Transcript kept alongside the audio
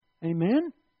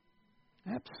Amen?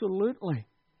 Absolutely.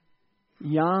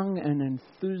 Young and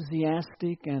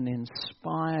enthusiastic and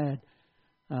inspired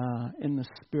in the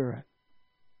Spirit.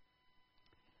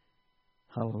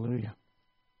 Hallelujah.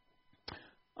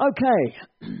 Okay,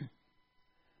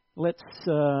 let's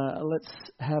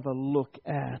have a look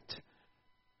at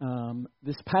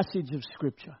this passage of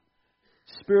Scripture,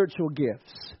 spiritual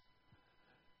gifts.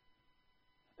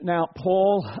 Now,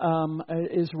 Paul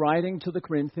is writing to the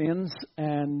Corinthians,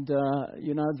 and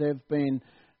they've been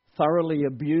thoroughly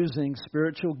abusing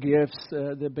spiritual gifts.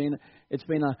 It's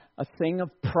been a thing of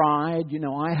pride.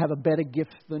 I have a better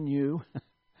gift than you.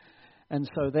 And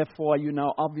so therefore,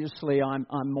 obviously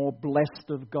I'm more blessed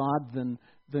of God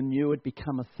than you. It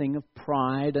become a thing of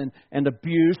pride and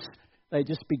abuse. They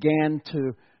just began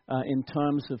to, in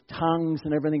terms of tongues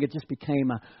and everything, it just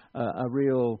became a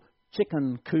real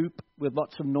chicken coop with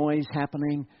lots of noise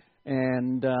happening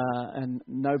and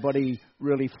nobody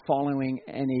really following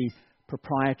any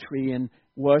proprietary in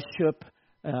worship.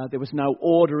 There was no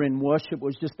order in worship. It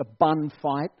was just a bun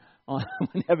fight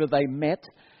whenever they met.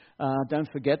 Don't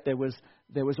forget, there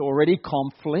was already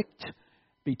conflict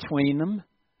between them.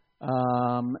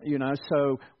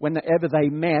 So whenever they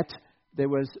met, there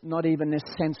was not even this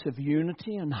sense of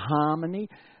unity and harmony.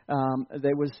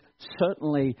 There was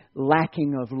certainly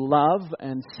lacking of love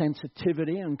and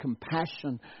sensitivity and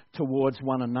compassion towards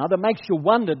one another. Makes you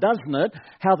wonder, doesn't it,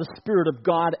 how the Spirit of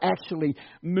God actually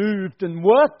moved and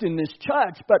worked in this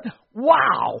church. But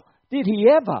wow, did He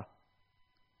ever?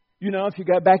 If you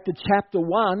go back to chapter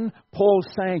 1, Paul's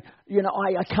saying,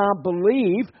 I can't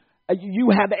believe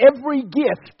you have every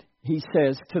gift, he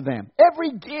says to them.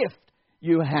 Every gift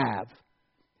you have.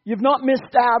 You've not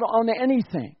missed out on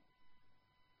anything.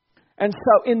 And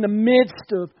so in the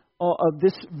midst of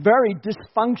this very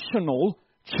dysfunctional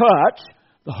church,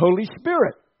 the Holy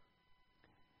Spirit,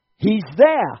 He's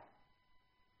there.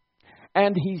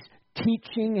 And He's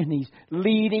teaching and He's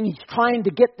leading. He's trying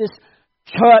to get this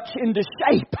church into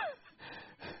shape.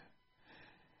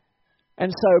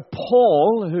 And so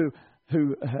Paul,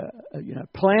 who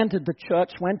planted the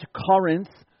church, went to Corinth,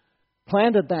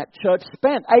 planted that church,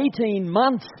 spent 18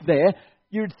 months there.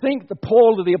 You'd think the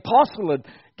Paul the Apostle would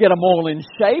get them all in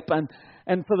shape.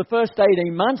 And for the first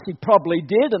 18 months, he probably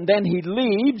did. And then he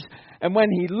leaves. And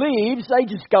when he leaves, they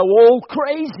just go all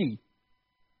crazy.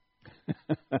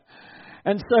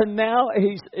 And so now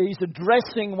he's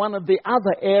addressing one of the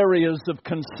other areas of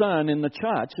concern in the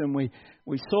church. And we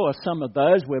saw some of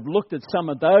those. We've looked at some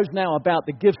of those. Now about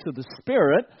the gifts of the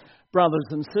Spirit, brothers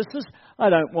and sisters, I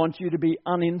don't want you to be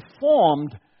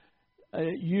uninformed.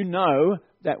 You know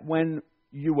that when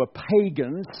you were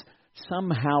pagans,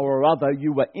 somehow or other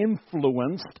you were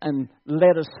influenced and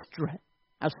led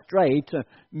astray to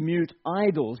mute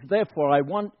idols. Therefore, I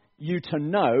want you to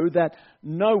know that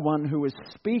no one who is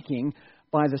speaking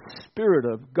by the Spirit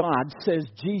of God says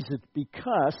Jesus be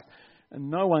cursed,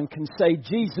 and no one can say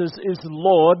Jesus is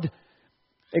Lord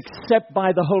except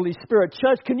by the Holy Spirit.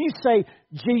 Church, can you say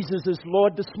Jesus is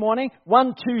Lord this morning?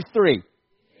 1, 2, 3.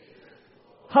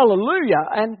 Hallelujah.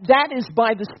 And that is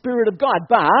by the Spirit of God.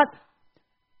 But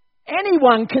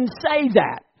anyone can say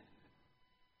that.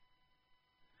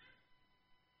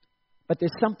 But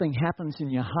there's something happens in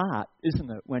your heart, isn't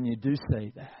it, when you do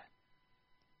say that?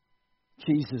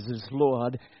 Jesus is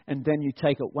Lord. And then you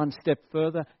take it one step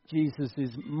further. Jesus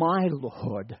is my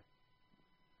Lord.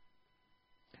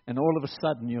 And all of a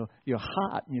sudden your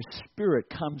heart and your spirit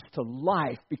comes to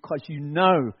life because you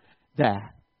know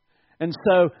that. And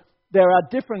so there are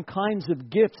different kinds of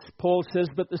gifts, Paul says,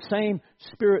 but the same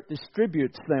Spirit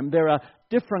distributes them. There are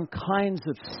different kinds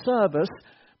of service,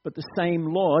 but the same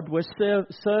Lord we're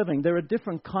serving. There are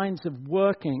different kinds of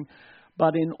working,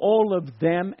 but in all of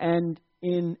them and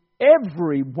in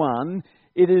everyone,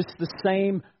 it is the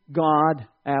same God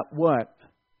at work.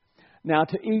 Now,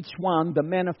 to each one, the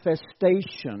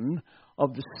manifestation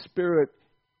of the Spirit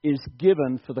is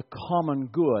given for the common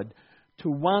good. To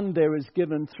one, there is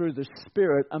given through the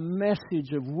Spirit a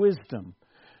message of wisdom.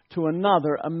 To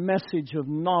another, a message of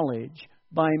knowledge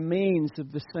by means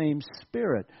of the same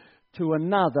Spirit. To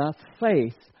another,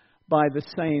 faith by the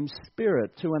same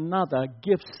Spirit. To another,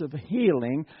 gifts of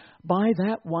healing by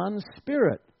that one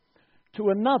Spirit. To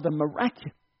another,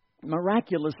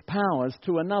 miraculous powers.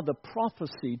 To another,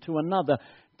 prophecy. To another,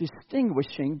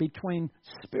 distinguishing between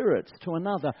spirits. To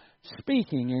another,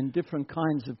 speaking in different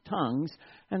kinds of tongues.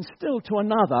 And still to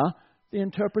another, the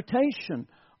interpretation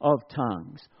of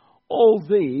tongues. All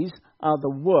these are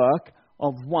the work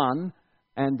of one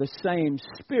and the same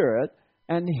Spirit,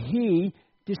 and He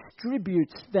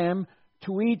distributes them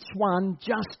to each one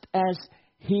just as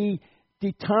He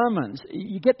determines.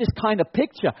 You get this kind of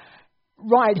picture.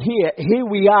 Right here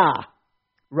we are,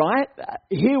 right?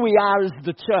 Here we are as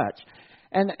the church.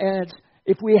 And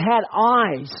if we had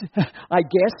eyes, I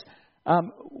guess,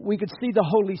 we could see the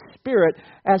Holy Spirit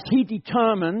as He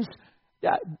determines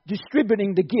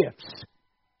distributing the gifts.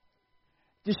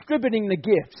 Distributing the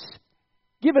gifts.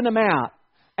 Giving them out.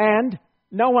 And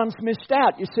no one's missed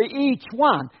out. You see, each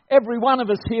one, every one of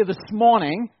us here this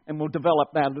morning, and we'll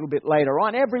develop that a little bit later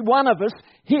on, every one of us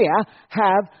here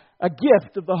have a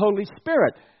gift of the Holy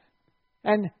Spirit.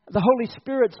 And the Holy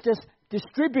Spirit's just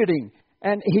distributing.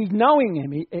 And He's knowing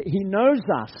Him. He knows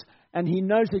us. And He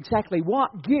knows exactly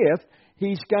what gift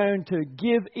He's going to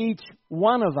give each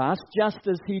one of us just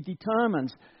as He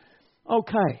determines.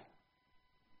 Okay.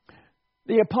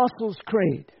 The Apostles'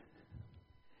 Creed.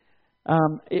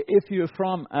 If you're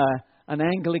from an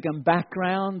Anglican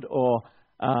background or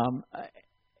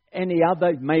any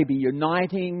other, maybe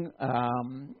Uniting,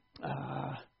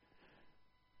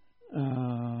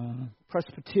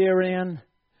 Presbyterian,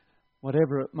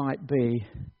 whatever it might be,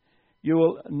 you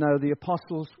will know the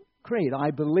Apostles' Creed.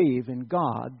 I believe in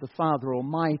God, the Father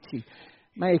Almighty,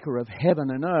 maker of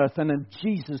heaven and earth, and in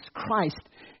Jesus Christ,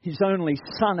 His only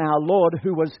Son, our Lord,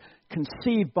 who was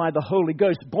conceived by the Holy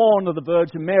Ghost, born of the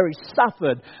Virgin Mary,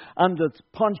 suffered under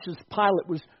Pontius Pilate,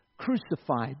 was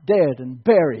crucified, dead and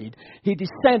buried. He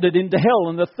descended into hell,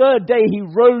 and the third day He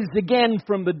rose again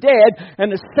from the dead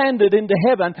and ascended into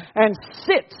heaven and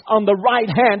sits on the right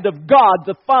hand of God,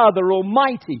 the Father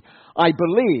Almighty. I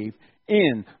believe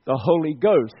in the Holy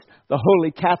Ghost, the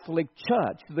Holy Catholic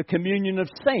Church, the communion of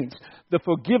saints, the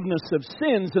forgiveness of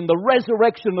sins, and the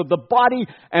resurrection of the body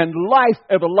and life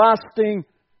everlasting.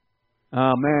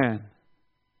 Amen.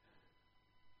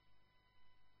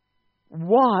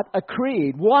 What a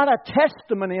creed. What a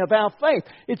testimony of our faith.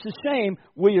 It's a shame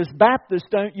we as Baptists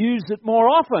don't use it more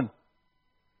often.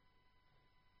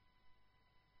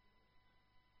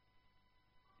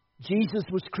 Jesus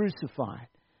was crucified.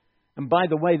 And by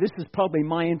the way, this is probably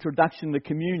my introduction to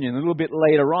communion a little bit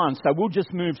later on. So we'll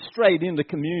just move straight into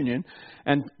communion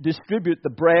and distribute the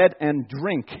bread and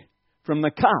drink from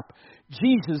the cup.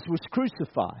 Jesus was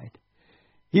crucified.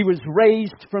 He was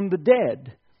raised from the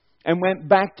dead and went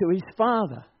back to His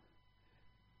Father.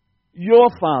 Your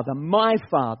Father, my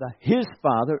Father, His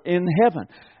Father in heaven.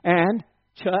 And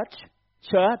church,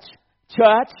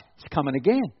 it's coming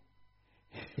again.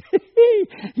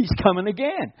 He's coming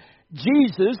again.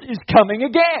 Jesus is coming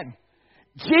again.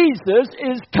 Jesus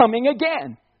is coming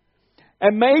again.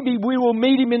 And maybe we will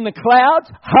meet Him in the clouds.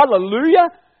 Hallelujah.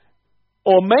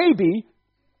 Or maybe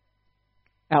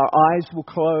our eyes will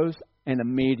close and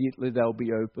immediately they'll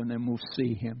be open and we'll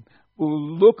see Him.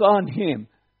 We'll look on Him,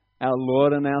 our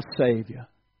Lord and our Savior.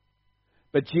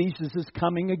 But Jesus is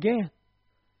coming again.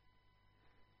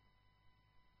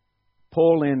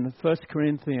 Paul in 1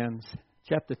 Corinthians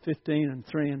chapter 15 and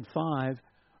 3 and 5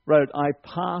 wrote, I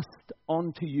passed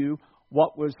on to you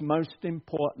what was most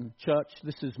important. Church,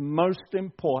 this is most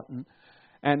important.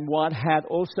 And what had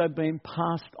also been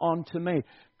passed on to me.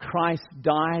 Christ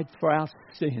died for our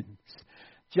sins.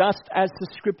 Just as the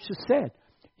Scripture said,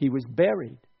 He was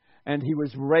buried and He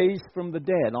was raised from the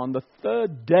dead on the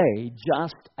third day,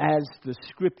 just as the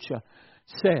Scripture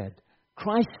said.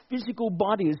 Christ's physical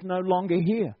body is no longer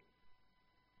here,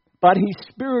 but His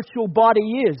spiritual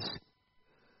body is.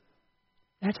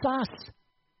 That's us.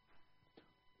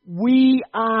 We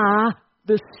are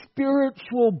the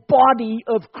spiritual body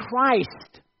of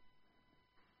Christ.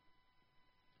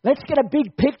 Let's get a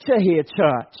big picture here,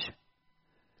 church.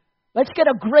 Let's get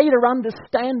a greater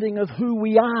understanding of who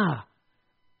we are.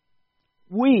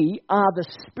 We are the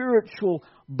spiritual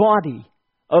body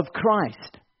of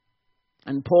Christ.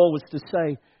 And Paul was to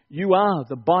say, you are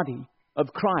the body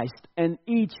of Christ, and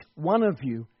each one of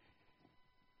you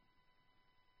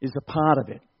is a part of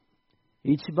it.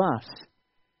 Each of us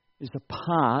is a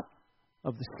part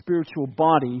of the spiritual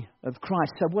body of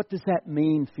Christ. So what does that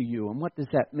mean for you, and what does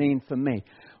that mean for me?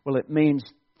 Well, it means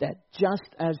that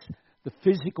just as the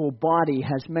physical body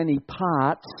has many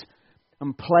parts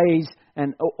and plays,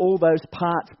 and all those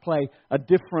parts play a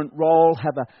different role,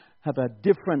 have a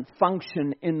different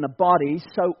function in the body,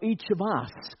 so each of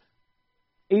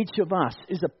us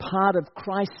is a part of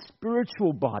Christ's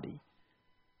spiritual body.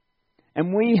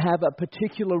 And we have a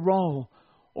particular role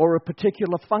or a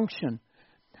particular function.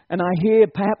 And I hear,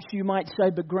 perhaps you might say,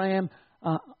 but Graham,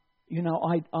 I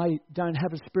don't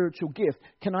have a spiritual gift.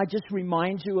 Can I just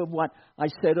remind you of what I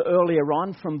said earlier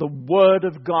on from the Word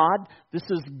of God? This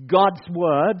is God's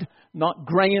Word, not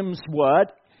Graham's Word.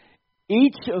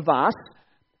 Each of us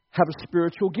have a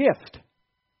spiritual gift.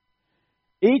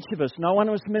 Each of us, no one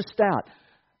was missed out.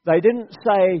 They didn't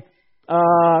say,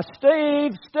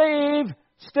 Steve,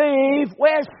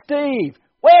 where's Steve?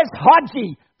 Where's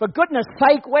Hodgie? For goodness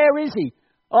sake, where is he?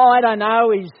 Oh, I don't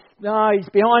know, he's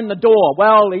behind the door.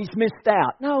 Well, he's missed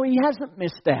out. No, he hasn't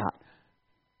missed out.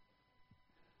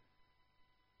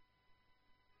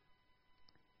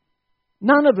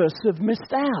 None of us have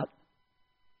missed out.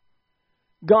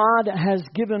 God has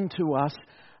given to us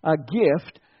a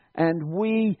gift, and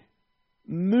we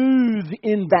move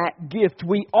in that gift.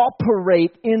 We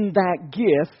operate in that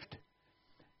gift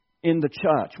in the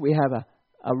church. We have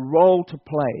a role to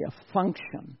play, a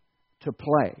function to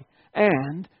play.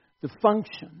 And the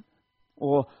function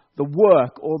or the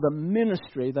work or the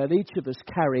ministry that each of us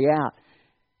carry out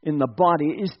in the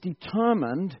body is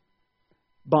determined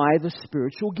by the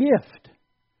spiritual gift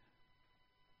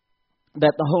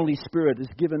that the Holy Spirit has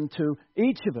given to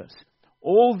each of us.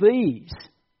 All these,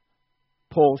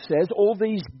 Paul says, all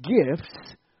these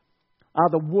gifts are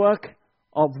the work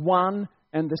of one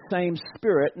and the same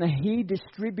Spirit, and He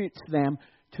distributes them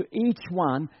to each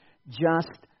one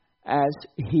just as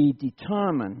He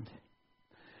determined.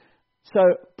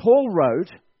 So Paul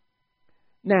wrote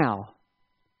now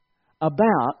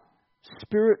about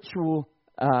spiritual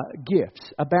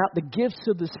gifts, about the gifts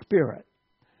of the Spirit.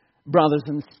 Brothers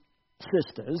and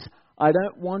sisters, I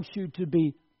don't want you to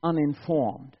be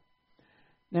uninformed.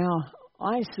 Now,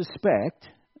 I suspect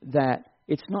that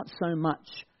it's not so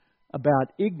much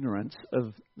about ignorance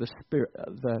of the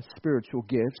spiritual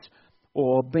gifts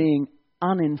or being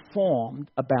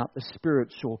uninformed about the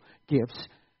spiritual gifts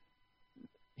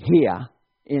here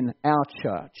in our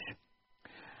church,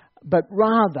 but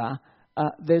rather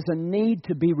there's a need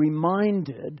to be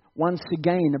reminded once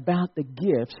again about the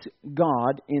gifts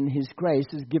God in His grace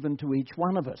has given to each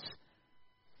one of us.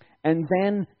 And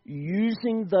then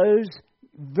using those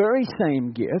very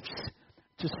same gifts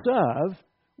to serve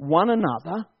one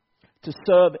another, to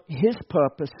serve His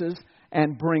purposes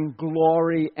and bring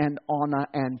glory and honor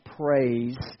and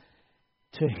praise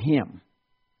to Him.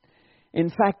 In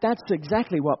fact, that's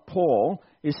exactly what Paul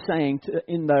is saying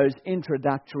in those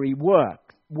introductory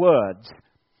words.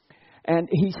 And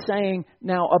he's saying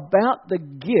now about the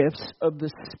gifts of the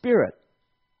Spirit.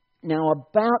 Now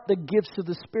about the gifts of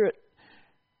the Spirit.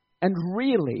 And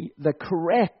really the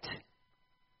correct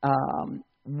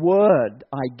word,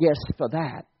 I guess, for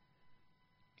that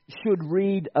should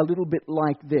read a little bit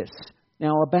like this.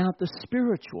 Now about the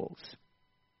spirituals.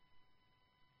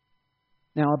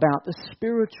 Now about the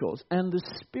spirituals. And the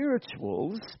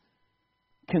spirituals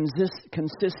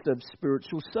consist of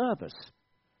spiritual service.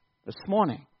 This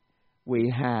morning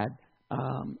we had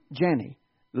Jenny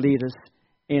lead us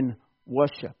in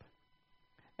worship.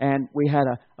 And we had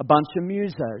a bunch of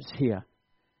musos here.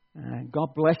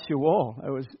 God bless you all.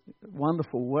 It was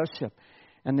wonderful worship.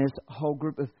 And there's a whole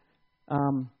group of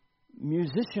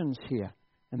musicians here.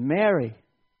 And Mary.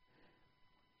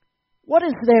 What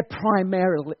is their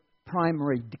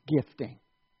primary gifting?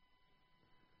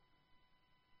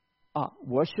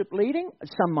 Worship leading?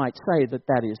 Some might say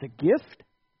that is a gift.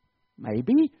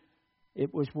 Maybe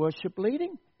it was worship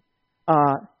leading.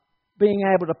 Being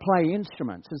able to play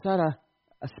instruments. Is that a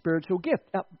spiritual gift?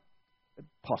 It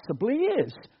possibly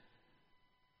is.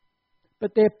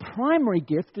 But their primary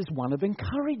gift is one of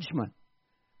encouragement.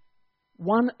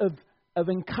 One of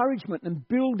encouragement and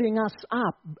building us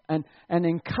up and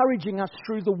encouraging us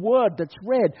through the word that's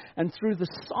read and through the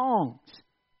songs.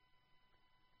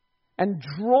 And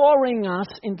drawing us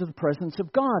into the presence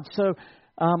of God. So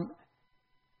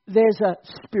there's a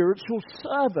spiritual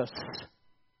service.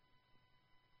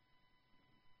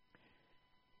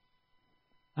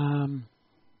 Isn't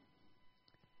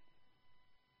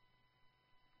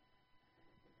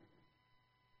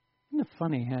it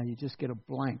funny how you just get a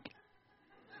blank?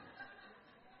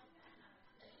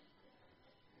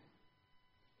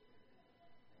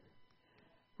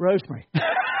 Rosemary.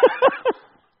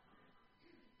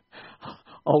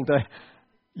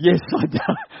 Yes, I do.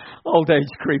 Old age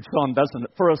creeps on, doesn't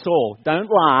it? For us all. Don't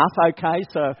laugh, okay?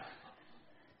 So,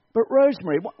 but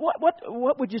Rosemary,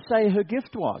 what would you say her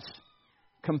gift was?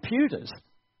 Computers.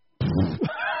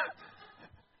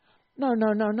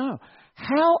 No.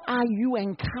 How are you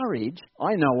encouraged?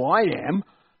 I know I am,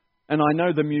 and I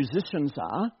know the musicians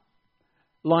are.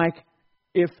 Like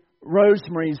if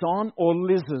Rosemary's on or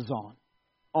Liz is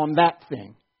on that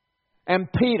thing, and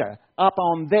Peter up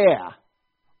on there,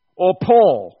 or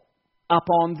Paul up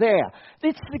on there.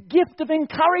 It's the gift of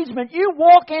encouragement. You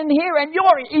walk in here and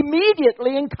you're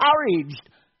immediately encouraged.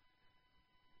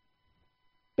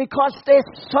 Because they're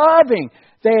serving.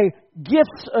 They're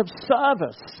gifts of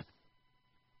service.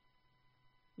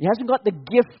 He hasn't got the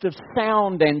gift of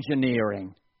sound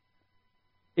engineering.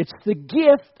 It's the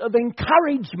gift of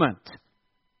encouragement.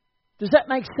 Does that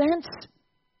make sense?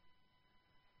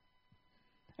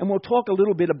 And we'll talk a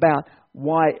little bit about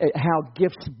how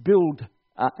gifts build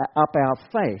up our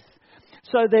faith.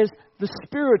 So there's the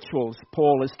spirituals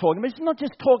Paul is talking about. He's not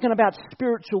just talking about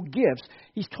spiritual gifts.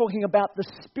 He's talking about the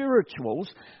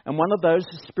spirituals. And one of those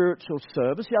is spiritual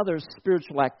service. The other is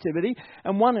spiritual activity.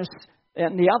 And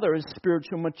the other is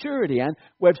spiritual maturity. And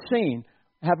we've seen,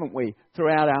 haven't we,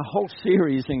 throughout our whole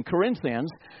series in Corinthians,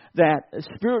 that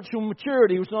spiritual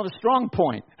maturity was not a strong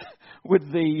point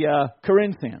with the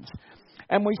Corinthians.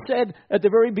 And we said at the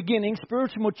very beginning,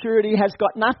 spiritual maturity has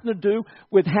got nothing to do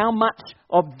with how much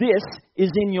of this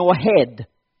is in your head.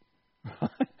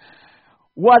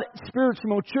 What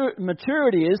spiritual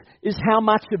maturity is how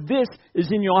much of this is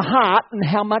in your heart and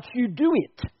how much you do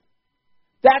it.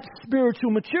 That's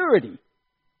spiritual maturity.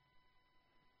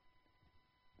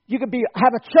 You could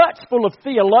have a church full of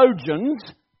theologians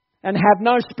and have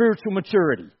no spiritual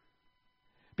maturity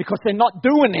because they're not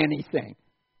doing anything.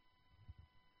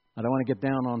 I don't want to get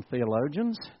down on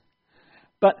theologians,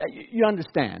 but you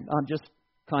understand. I'm just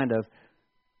kind of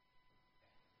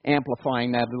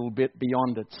amplifying that a little bit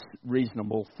beyond its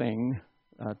reasonable thing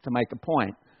to make a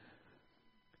point.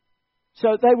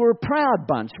 So they were a proud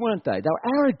bunch, weren't they? They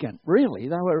were arrogant, really.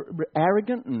 They were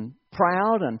arrogant and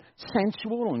proud and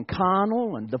sensual and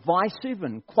carnal and divisive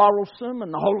and quarrelsome,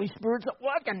 and the Holy Spirit's at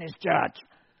work in this church.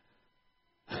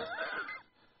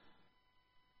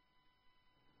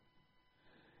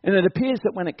 And it appears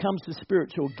that when it comes to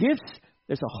spiritual gifts,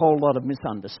 there's a whole lot of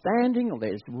misunderstanding, or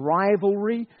there's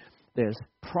rivalry, there's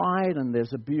pride, and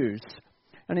there's abuse.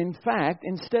 And in fact,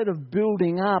 instead of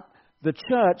building up the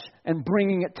church and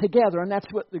bringing it together, and that's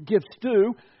what the gifts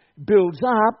do, builds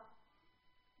up.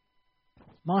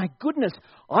 My goodness,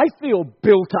 I feel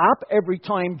built up every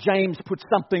time James puts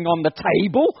something on the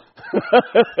table.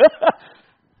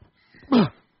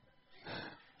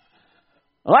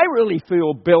 I really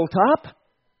feel built up.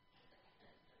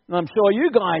 And I'm sure you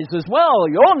guys as well,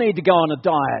 you all need to go on a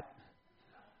diet.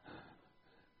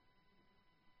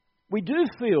 We do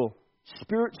feel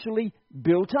spiritually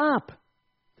built up.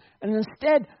 And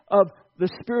instead of the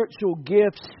spiritual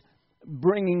gifts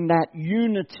bringing that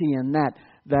unity and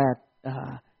that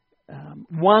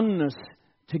oneness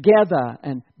together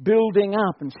and building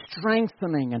up and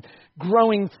strengthening and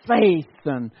growing faith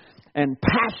and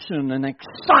passion and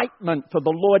excitement for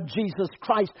the Lord Jesus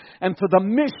Christ and for the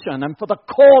mission and for the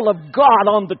call of God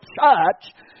on the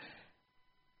church,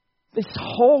 this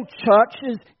whole church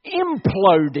is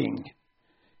imploding.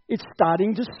 It's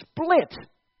starting to split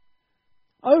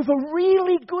over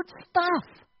really good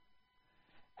stuff.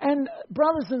 And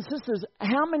brothers and sisters,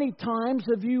 how many times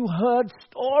have you heard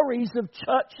stories of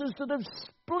churches that have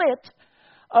split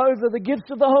over the gifts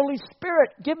of the Holy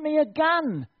Spirit? Give me a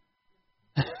gun.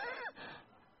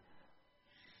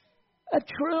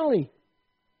 Truly.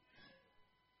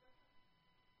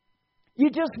 You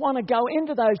just want to go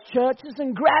into those churches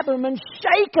and grab them and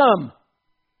shake them.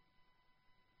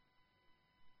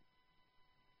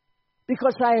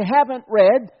 Because they haven't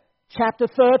read chapter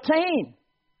 13.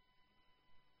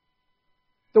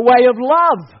 The way of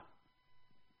love.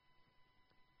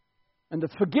 And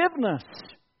of forgiveness.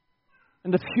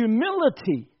 And of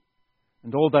humility.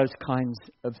 And all those kinds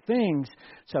of things.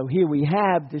 So here we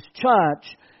have this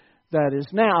church that is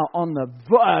now on the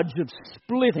verge of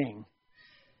splitting.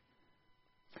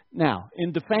 Now,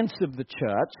 in defense of the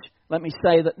church, let me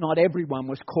say that not everyone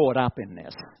was caught up in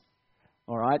this.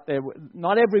 All right?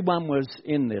 Not everyone was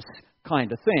in this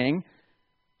kind of thing.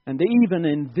 And even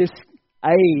in this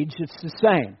age, it's the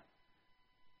same.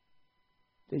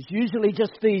 There's usually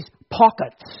just these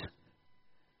pockets,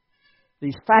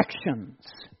 these factions.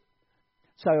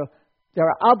 So there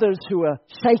are others who are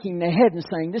shaking their head and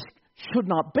saying, this should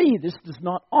not be. This does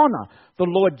not honor the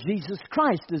Lord Jesus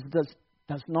Christ. This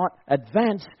does not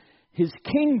advance His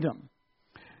kingdom.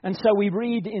 And so we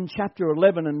read in chapter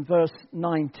 11 and verse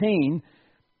 19,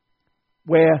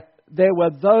 where there were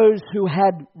those who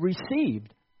had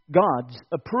received God's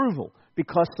approval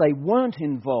because they weren't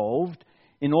involved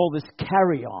in all this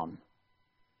carry-on.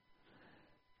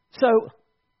 So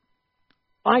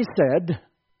I said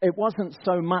it wasn't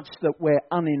so much that we're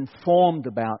uninformed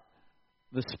about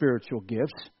the spiritual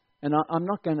gifts, and I'm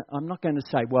not going to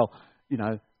say, well, you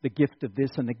know, the gift of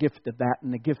this and the gift of that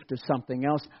and the gift of something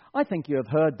else. I think you have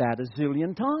heard that a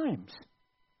zillion times.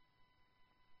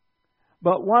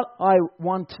 But what I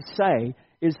want to say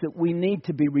is that we need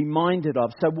to be reminded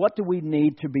of. So what do we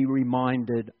need to be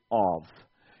reminded of?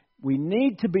 We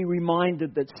need to be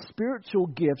reminded that spiritual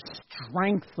gifts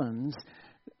strengthens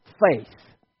faith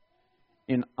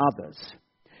in others.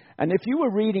 And if you were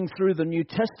reading through the New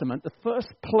Testament, the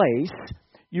first place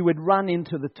you would run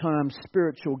into the term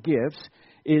spiritual gifts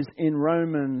is in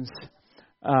Romans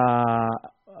 1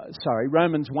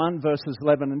 verses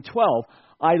 11 and 12.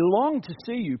 I long to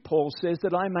see you, Paul says,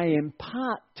 that I may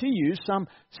impart to you some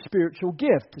spiritual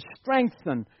gift to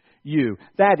strengthen you.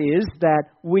 That is, that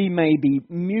we may be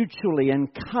mutually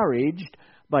encouraged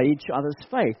by each other's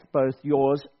faith, both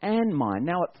yours and mine.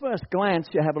 Now, at first glance,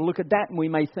 you have a look at that, and we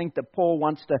may think that Paul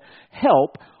wants to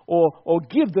help or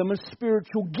give them a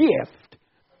spiritual gift.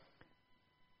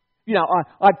 You know,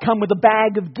 I've come with a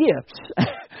bag of gifts,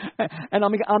 and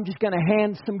I'm just going to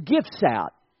hand some gifts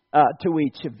out to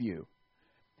each of you.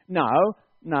 No,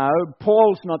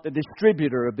 Paul's not the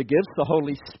distributor of the gifts. The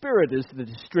Holy Spirit is the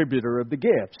distributor of the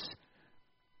gifts.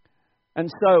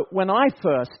 And so when I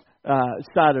first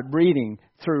started reading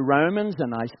through Romans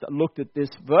and I looked at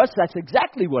this verse, that's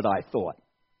exactly what I thought.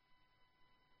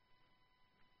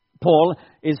 Paul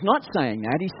is not saying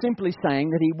that. He's simply saying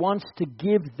that he wants to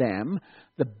give them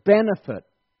the benefit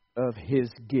of his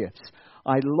gifts.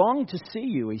 I long to see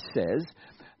you, he says,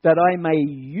 that I may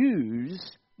use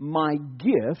my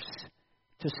gifts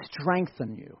to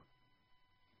strengthen you.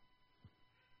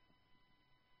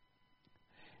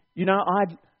 You know,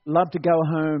 I'd love to go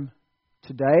home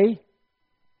today,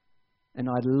 and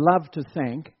I'd love to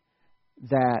think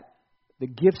that the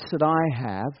gifts that I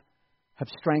have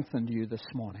strengthened you this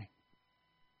morning.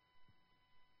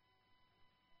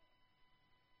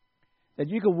 That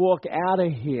you could walk out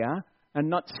of here and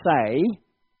not say,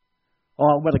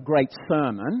 oh, what a great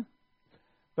sermon,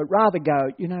 but rather go,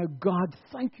 you know, God,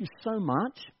 thank you so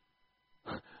much.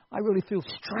 I really feel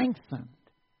strengthened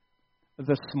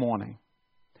this morning.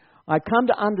 I come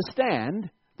to understand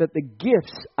that the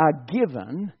gifts are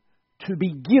given to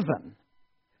be given.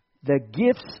 The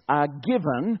gifts are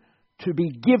given to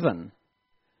be given,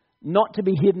 not to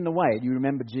be hidden away. Do you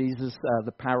remember Jesus,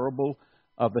 the parable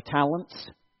of the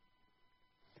talents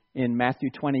in Matthew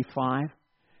 25?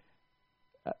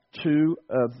 Two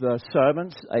of the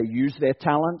servants, they use their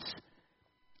talents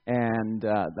and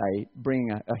they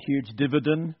bring a huge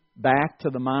dividend back to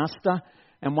the master,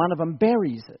 and one of them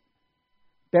buries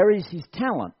his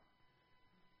talent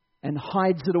and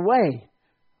hides it away.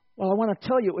 Well, I want to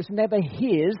tell you, it was never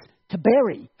his to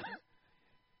bury.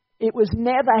 It was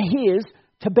never his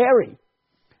to bury.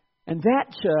 And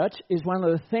that, church, is one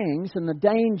of the things and the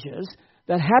dangers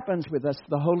that happens with us.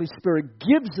 The Holy Spirit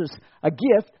gives us a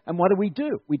gift, and what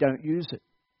do? We don't use it.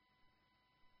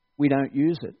 We don't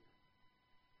use it.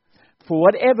 For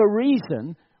whatever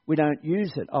reason, we don't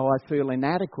use it. Oh, I feel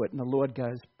inadequate. And the Lord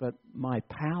goes, but my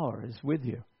power is with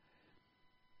you.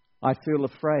 I feel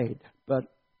afraid, but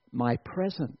my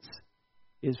presence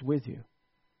is with you.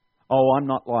 Oh, I'm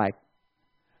not like,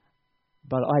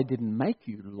 but I didn't make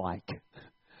you like.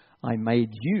 I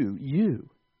made you, you.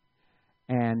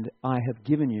 And I have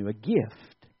given you a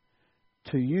gift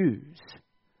to use.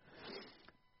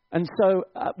 And so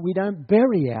we don't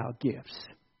bury our gifts.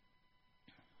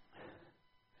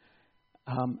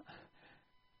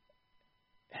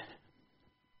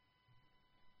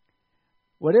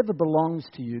 Whatever belongs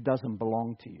to you doesn't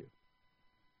belong to you.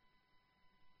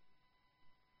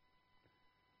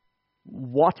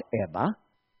 Whatever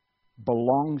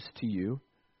belongs to you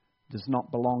does not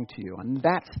belong to you. And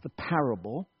that's the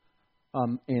parable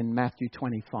in Matthew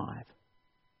 25.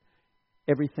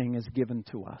 Everything is given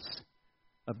to us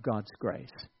of God's grace.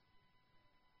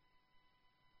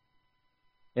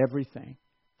 Everything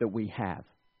that we have.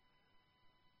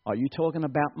 Are you talking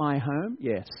about my home?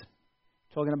 Yes.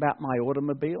 Talking about my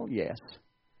automobile? Yes.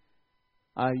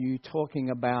 Are you talking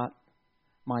about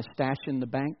my stash in the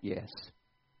bank? Yes.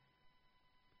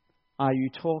 Are you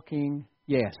talking?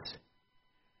 Yes.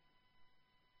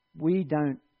 We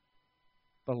don't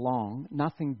belong.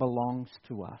 Nothing belongs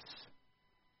to us.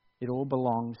 It all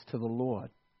belongs to the Lord.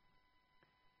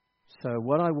 So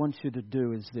what I want you to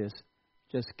do is this.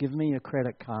 Just give me your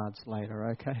credit cards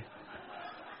later, okay?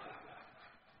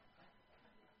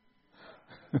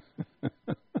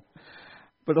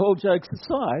 But all jokes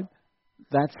aside,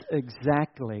 that's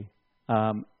exactly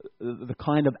the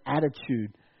kind of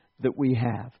attitude that we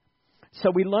have. So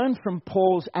we learn from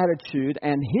Paul's attitude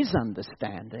and his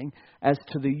understanding as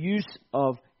to the use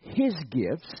of his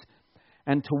gifts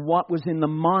and to what was in the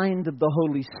mind of the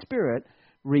Holy Spirit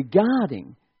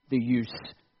regarding the use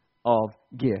of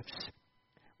gifts.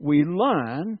 We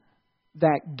learn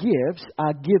that gifts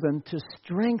are given to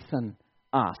strengthen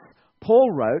us.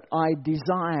 Paul wrote, I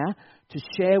desire to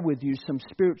share with you some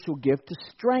spiritual gift to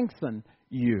strengthen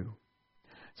you.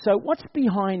 So what's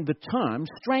behind the term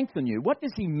strengthen you? What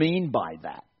does he mean by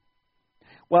that?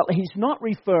 Well, he's not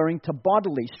referring to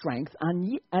bodily strength,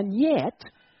 and yet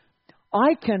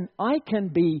I can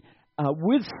be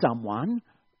with someone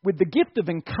with the gift of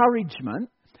encouragement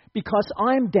because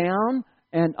I'm down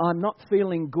and I'm not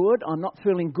feeling good. I'm not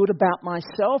feeling good about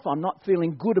myself. I'm not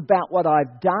feeling good about what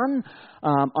I've done.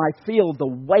 I feel the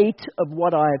weight of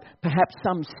perhaps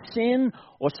some sin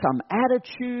or some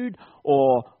attitude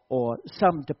or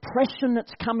some depression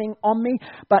that's coming on me.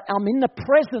 But I'm in the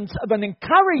presence of an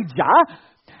encourager,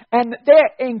 and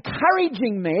they're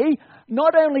encouraging me.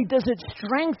 Not only does it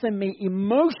strengthen me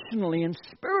emotionally and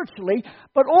spiritually,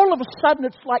 but all of a sudden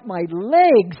it's like my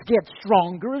legs get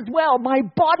stronger as well. My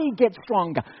body gets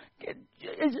stronger.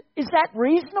 Is that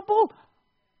reasonable?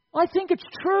 I think it's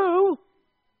true.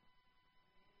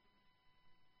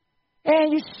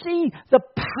 And you see the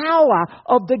power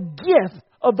of the gift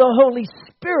of the Holy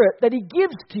Spirit that He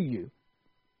gives to you.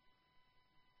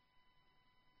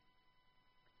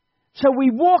 So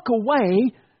we walk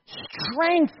away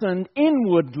strengthened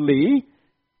inwardly,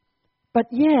 but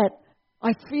yet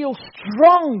I feel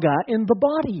stronger in the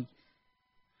body.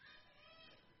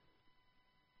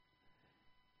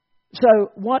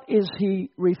 So what is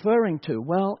he referring to?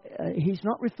 Well, he's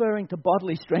not referring to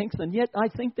bodily strength, and yet I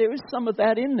think there is some of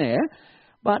that in there,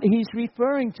 but he's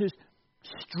referring to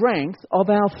strength of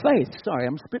our faith. Sorry,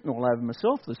 I'm spitting all over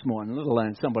myself this morning, let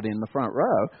alone somebody in the front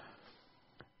row.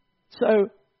 So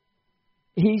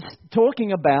he's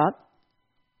talking about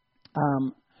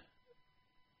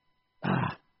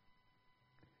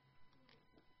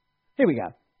here we go.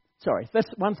 Sorry,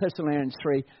 1 Thessalonians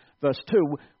 3, verse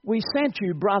 2. We sent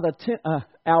you,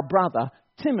 our brother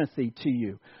Timothy to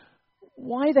you.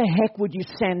 Why the heck would you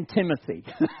send Timothy?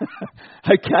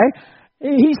 Okay?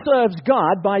 He serves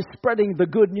God by spreading the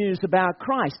good news about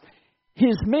Christ.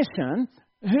 His mission,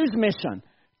 whose mission?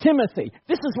 Timothy.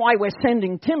 This is why we're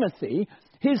sending Timothy.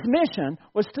 His mission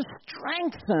was to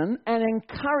strengthen and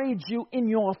encourage you in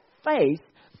your faith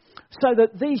so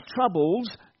that these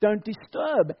troubles don't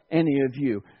disturb any of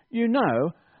you. You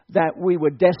know that we were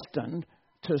destined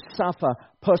to suffer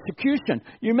persecution.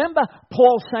 You remember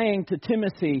Paul saying to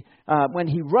Timothy, when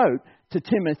he wrote to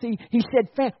Timothy, he said,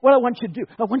 what I want you to do,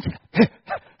 I want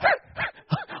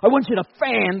you to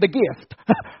fan the gift.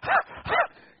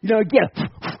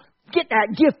 Get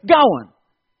that gift going.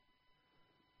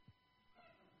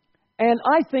 And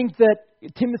I think that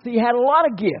Timothy had a lot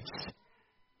of gifts.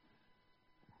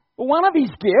 But one of his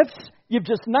gifts, you've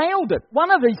just nailed it. One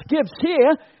of his gifts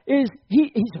here is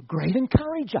he's a great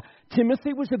encourager.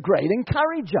 Timothy was a great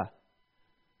encourager.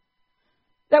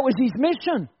 That was his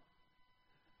mission.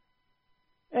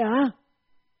 Yeah,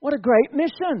 what a great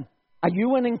mission. Are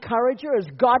you an encourager? Has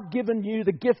God given you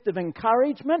the gift of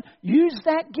encouragement? Use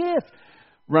that gift.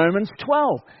 Romans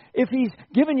 12. If He's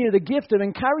given you the gift of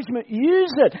encouragement,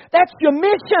 use it. That's your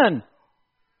mission.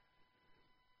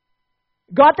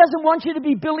 God doesn't want you to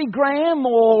be Billy Graham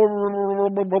or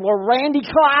Randy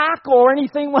Clark or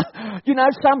anything,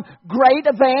 some great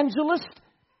evangelist.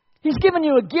 He's given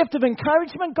you a gift of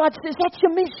encouragement. God says, that's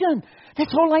your mission.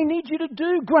 That's all I need you to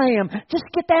do, Graham. Just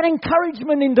get that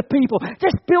encouragement into people.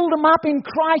 Just build them up in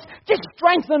Christ. Just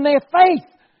strengthen their faith.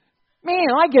 Man,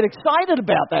 I get excited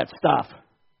about that stuff.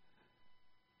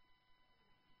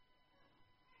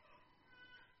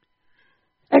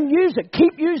 And use it.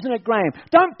 Keep using it, Graham.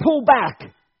 Don't pull back.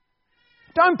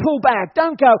 Don't pull back.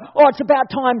 Don't go, it's about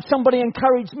time somebody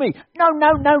encouraged me. No.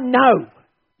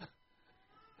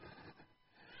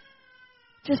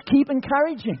 Just keep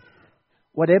encouraging.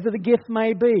 Whatever the gift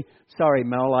may be. Sorry,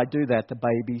 Mel, I do that to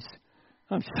babies.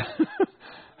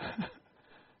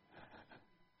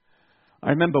 I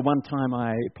remember one time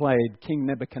I played King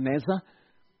Nebuchadnezzar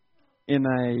in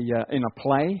a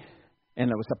play, and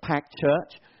it was a packed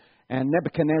church. And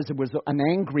Nebuchadnezzar was an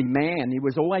angry man. He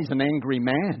was always an angry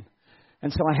man.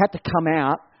 And so I had to come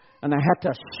out and I had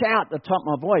to shout at the top of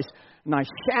my voice. And I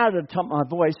shouted at the top of my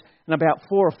voice, and about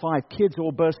 4 or 5 kids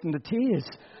all burst into tears.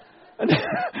 And I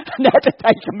had to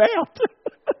take them out.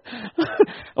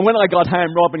 And when I got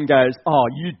home, Robin goes,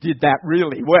 you did that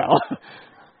really well. Of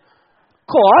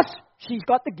course, she's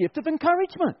got the gift of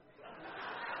encouragement.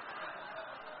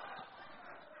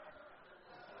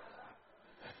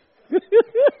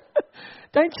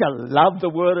 Don't you love the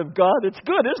Word of God? It's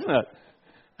good, isn't it?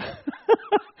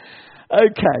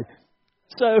 Okay.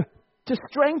 So, to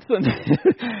strengthen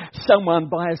someone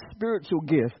by a spiritual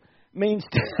gift means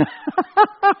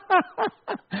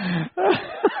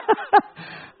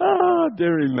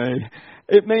dearie me.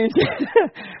 It means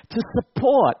to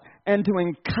support and to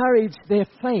encourage their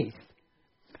faith.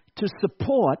 To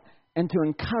support and to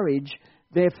encourage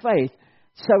their faith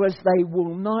so as they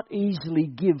will not easily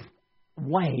give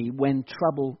way when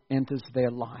trouble enters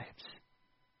their lives.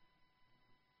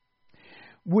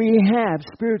 We have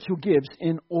spiritual gifts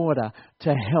in order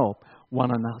to help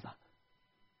one another.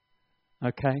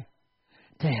 Okay?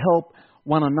 To help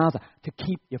one another, to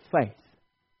keep your faith.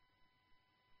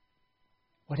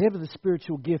 Whatever the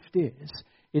spiritual gift is,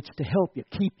 it's to help you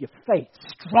keep your faith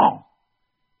strong.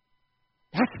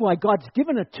 That's why God's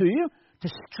given it to you, to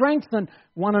strengthen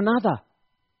one another.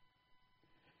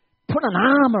 Put an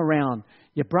arm around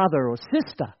your brother or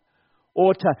sister,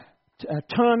 or to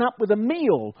turn up with a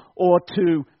meal, or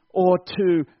to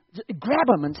grab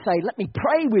them and say, let me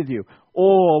pray with you,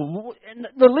 or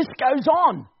the list goes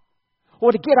on.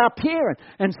 Or to get up here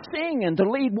and sing and to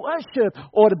lead worship,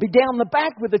 or to be down the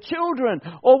back with the children,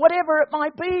 or whatever it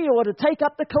might be, or to take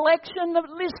up the collection. The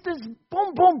list is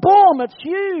boom, boom, boom. It's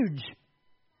huge.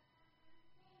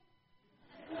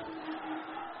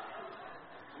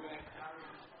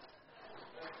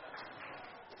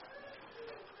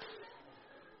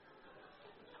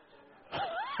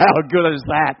 How good is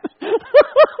that?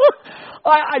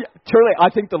 Truly, I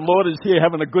think the Lord is here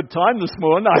having a good time this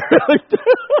morning. I really do.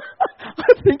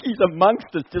 I think He's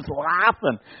amongst us just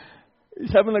laughing.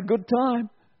 He's having a good time.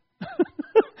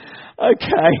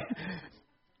 Okay.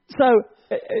 So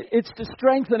it's to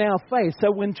strengthen our faith.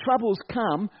 So when troubles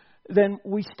come, then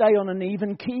we stay on an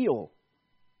even keel.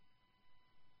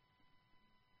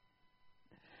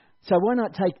 So why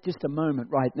not take just a moment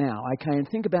right now, okay, and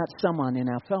think about someone in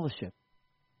our fellowship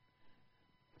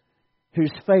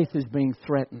whose faith is being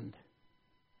threatened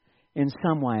in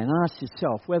some way, and ask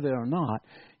yourself whether or not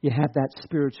you have that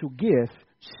spiritual gift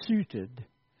suited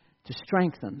to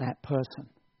strengthen that person.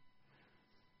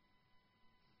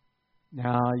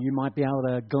 Now, you might be able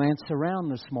to glance around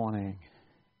this morning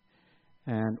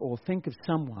or think of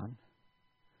someone,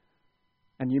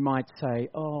 and you might say,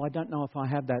 oh, I don't know if I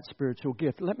have that spiritual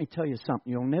gift. Let me tell you something.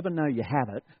 You'll never know you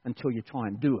have it until you try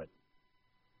and do it.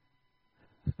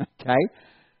 Okay?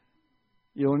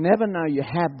 You'll never know you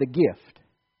have the gift.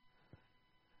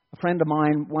 A friend of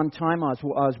mine, one time I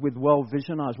was with World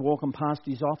Vision. I was walking past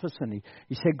his office and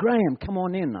he said, Graham, come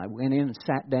on in. I went in and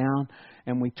sat down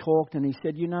and we talked, and he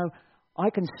said, you know, I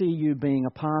can see you being a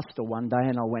pastor one day.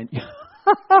 And I went,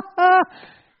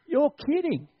 you're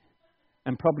kidding.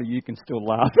 And probably you can still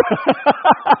laugh.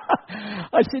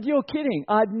 I said, you're kidding.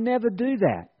 I'd never do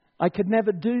that. I could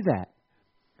never do that.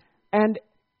 And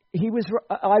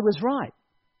I was right.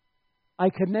 I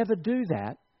could never do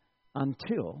that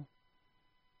until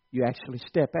you actually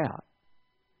step out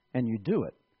and you do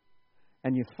it.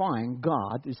 And you find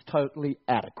God is totally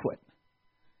adequate.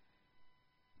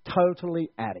 Totally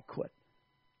adequate.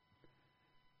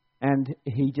 And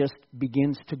He just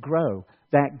begins to grow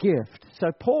that gift.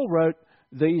 So Paul wrote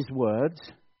these words.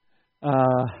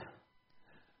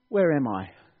 Where am I?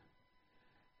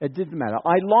 It didn't matter.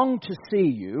 I long to see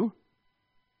you,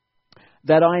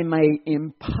 that I may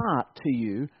impart to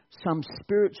you some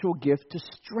spiritual gift to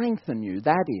strengthen you.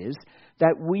 That is,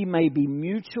 that we may be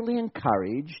mutually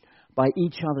encouraged by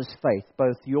each other's faith,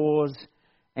 both yours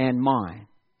and mine.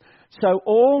 So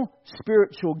all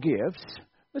spiritual gifts,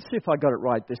 let's see if I got it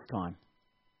right this time.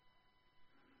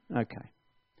 Okay.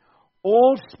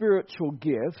 All spiritual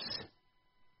gifts,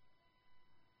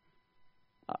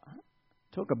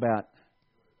 talk about,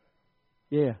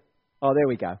 yeah. Oh, there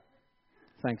we go.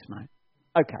 Thanks, mate.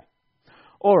 Okay.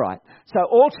 All right. So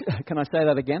can I say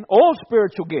that again? All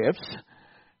spiritual gifts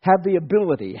have the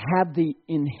ability, have the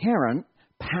inherent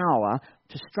power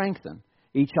to strengthen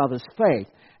each other's faith.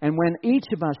 And when each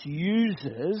of us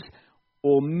uses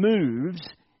or moves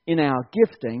in our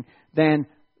gifting, then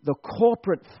the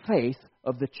corporate faith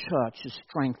of the church is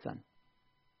strengthened.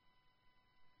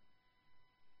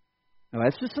 Now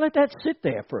let's just let that sit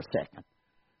there for a second.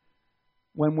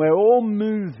 When we're all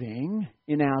moving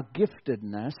in our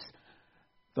giftedness,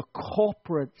 the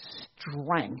corporate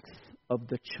strength of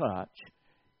the church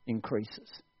increases.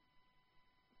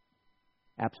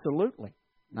 Absolutely.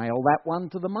 Nail that one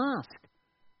to the mast.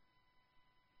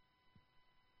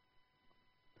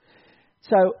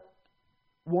 So,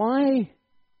 why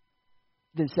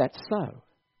is that so?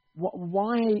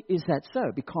 Why is that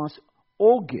so? Because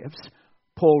all gifts,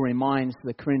 Paul reminds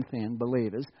the Corinthian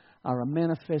believers, are a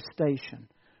manifestation,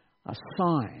 a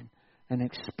sign, an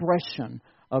expression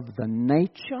of the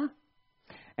nature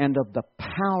and of the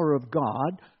power of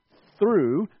God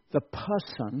through the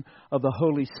person of the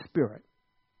Holy Spirit.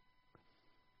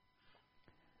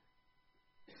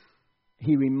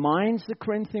 He reminds the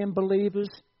Corinthian believers,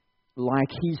 like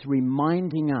he's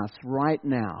reminding us right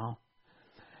now,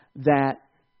 that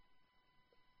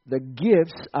the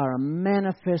gifts are a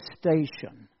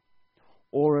manifestation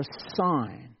or a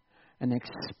sign, an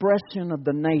expression of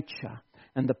the nature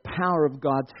and the power of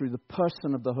God through the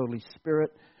person of the Holy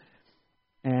Spirit.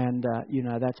 And,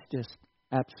 that's just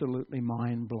absolutely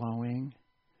mind-blowing.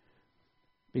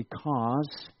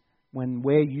 Because when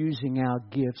we're using our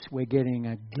gifts, we're getting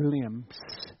a glimpse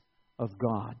of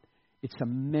God. It's a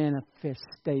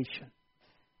manifestation.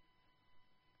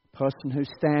 The person who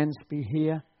stands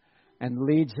here and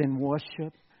leads in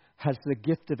worship has the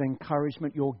gift of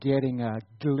encouragement. You're getting a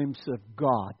glimpse of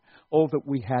God. All that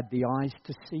we had the eyes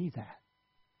to see that.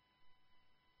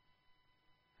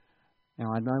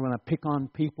 Now, I don't want to pick on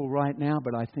people right now,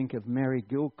 but I think of Mary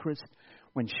Gilchrist.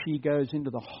 When she goes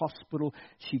into the hospital,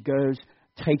 she goes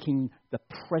taking the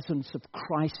presence of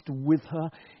Christ with her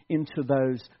into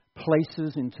those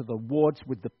places, into the wards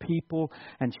with the people,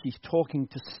 and she's talking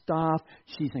to staff.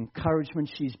 She's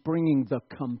encouragement. She's bringing the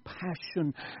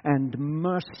compassion and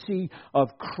mercy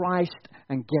of Christ.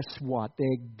 And guess what?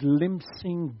 They're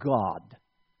glimpsing God.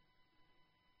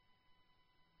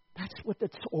 That's what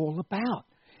it's all about.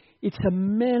 It's a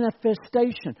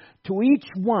manifestation. To each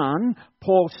one,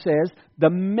 Paul says, the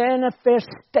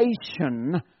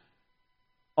manifestation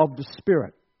of the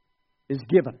Spirit is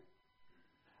given.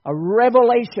 A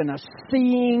revelation, a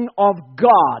seeing of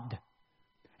God.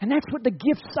 And that's what the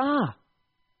gifts are.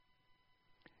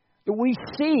 That we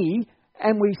see,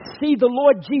 and we see the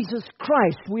Lord Jesus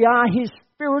Christ. We are His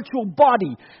spiritual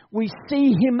body. We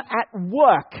see Him at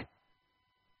work.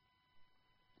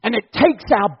 And it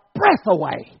takes our breath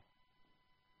away.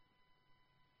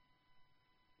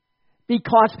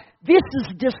 Because this is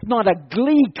just not a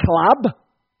glee club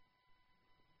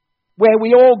where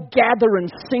we all gather and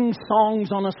sing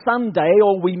songs on a Sunday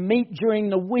or we meet during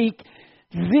the week.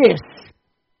 This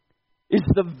is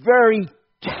the very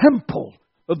temple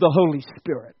of the Holy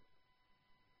Spirit.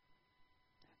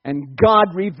 And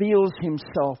God reveals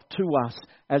Himself to us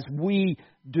as we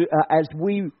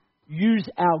use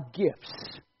our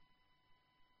gifts.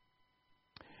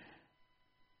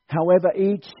 However,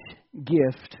 each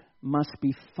gift must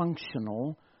be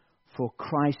functional for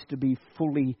Christ to be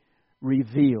fully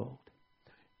revealed.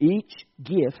 Each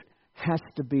gift has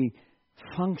to be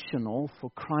functional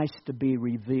for Christ to be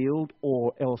revealed,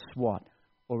 or else what?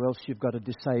 Or else you've got a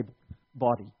disabled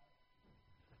body.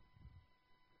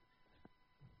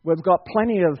 We've got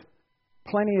plenty of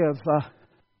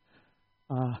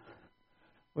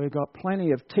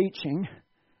teaching.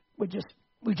 We just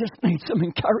need some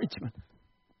encouragement.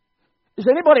 Is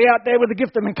anybody out there with a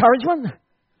gift of encouragement?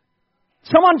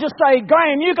 Someone just say,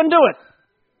 Graham, you can do it.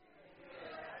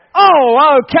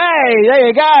 Oh, okay, there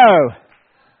you go.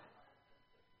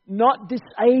 Not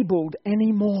disabled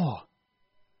anymore.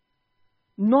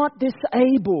 Not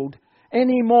disabled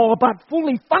anymore, but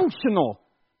fully functional.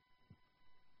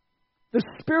 The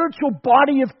spiritual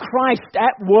body of Christ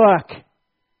at work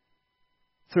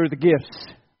through the gifts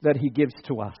that He gives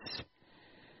to us.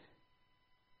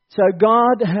 So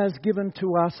God has given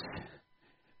to us,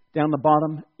 down the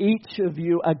bottom, each of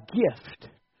you a gift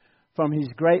from His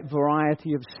great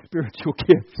variety of spiritual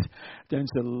gifts. Don't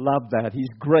you love that? His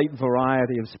great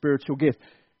variety of spiritual gifts.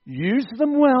 Use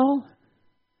them well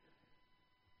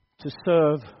to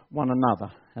serve one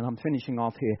another. And I'm finishing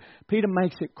off here. Peter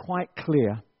makes it quite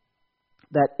clear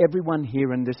that everyone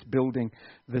here in this building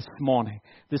this morning,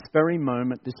 this very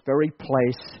moment, this very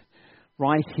place,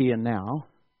 right here now,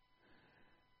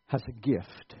 has a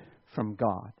gift from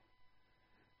God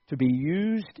to be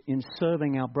used in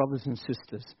serving our brothers and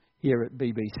sisters here at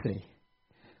BBC.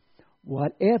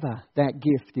 Whatever that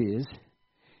gift is,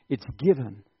 it's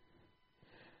given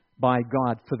by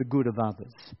God for the good of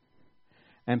others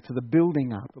and for the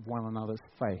building up of one another's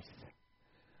faith.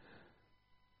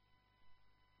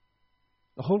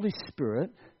 The Holy Spirit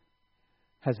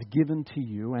has given to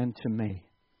you and to me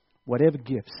whatever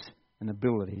gifts and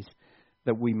abilities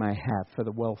that we may have for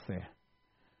the welfare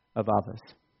of others.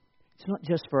 It's not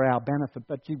just for our benefit,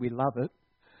 but gee, we love it.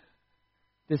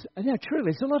 Truly,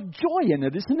 there's a lot of joy in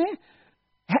it, isn't there?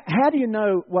 How do you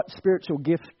know what spiritual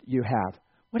gift you have?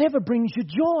 Whatever brings you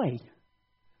joy.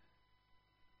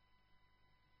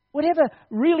 Whatever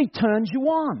really turns you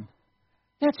on.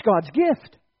 That's God's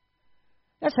gift.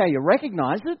 That's how you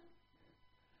recognize it.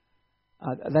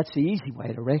 That's the easy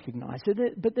way to recognize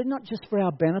it. But they're not just for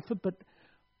our benefit, but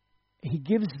He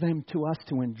gives them to us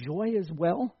to enjoy as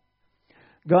well.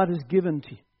 God has given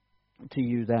to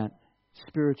you that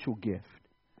spiritual gift.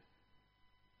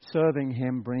 Serving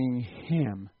Him, bringing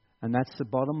Him, and that's the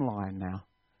bottom line now,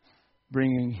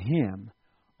 bringing Him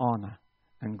honor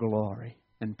and glory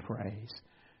and praise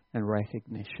and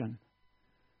recognition.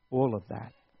 All of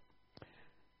that.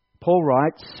 Paul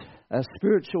writes, a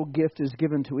spiritual gift is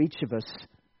given to each of us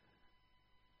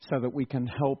so that we can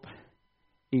help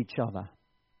each other.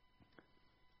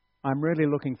 I'm really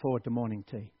looking forward to morning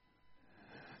tea.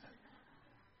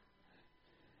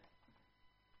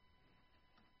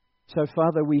 So,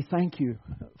 Father, we thank you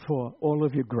for all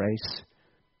of your grace,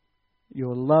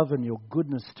 your love and your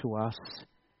goodness to us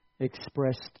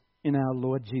expressed in our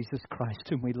Lord Jesus Christ,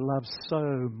 whom we love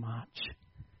so much.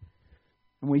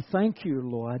 And we thank you,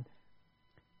 Lord,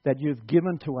 that you've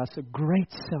given to us a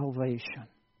great salvation.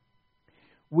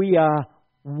 We are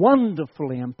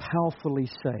wonderfully and powerfully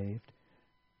saved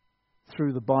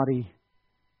through the body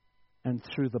and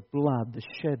through the blood, the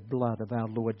shed blood of our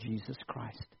Lord Jesus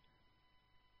Christ.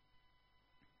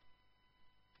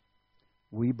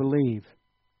 We believe,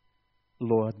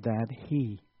 Lord, that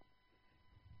He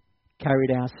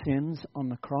carried our sins on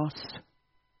the cross,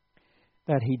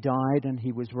 that He died and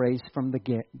He was raised from the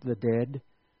dead.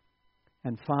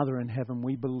 And Father in heaven,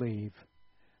 we believe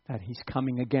that He's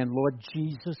coming again. Lord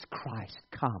Jesus Christ,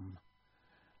 come.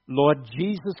 Lord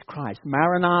Jesus Christ,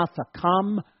 Maranatha,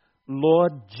 come.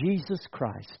 Lord Jesus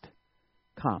Christ,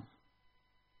 come.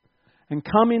 And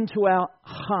come into our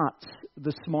hearts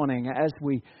this morning as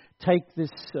we take this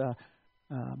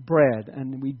bread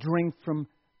and we drink from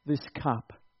this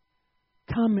cup.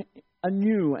 Come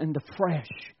anew and afresh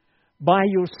by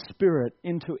your Spirit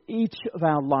into each of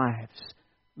our lives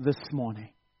this morning.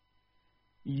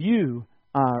 You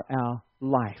are our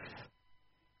life.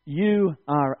 You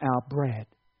are our bread.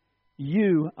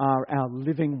 You are our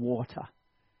living water.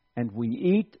 And we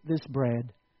eat this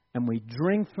bread and we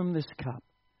drink from this cup,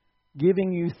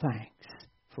 giving you thanks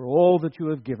for all that you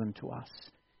have given to us.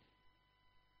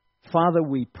 Father,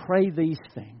 we pray these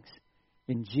things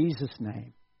in Jesus'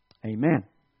 name. Amen.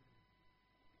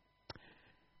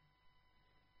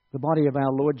 The body of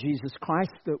our Lord Jesus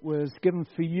Christ that was given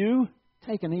for you,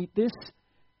 take and eat this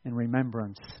in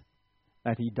remembrance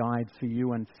that He died for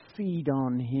you, and feed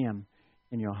on Him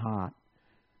in your heart.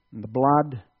 And the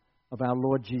blood of our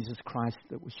Lord Jesus Christ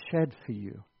that was shed for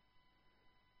you,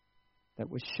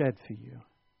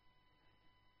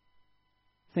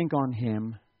 Think on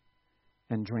Him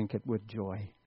and drink it with joy.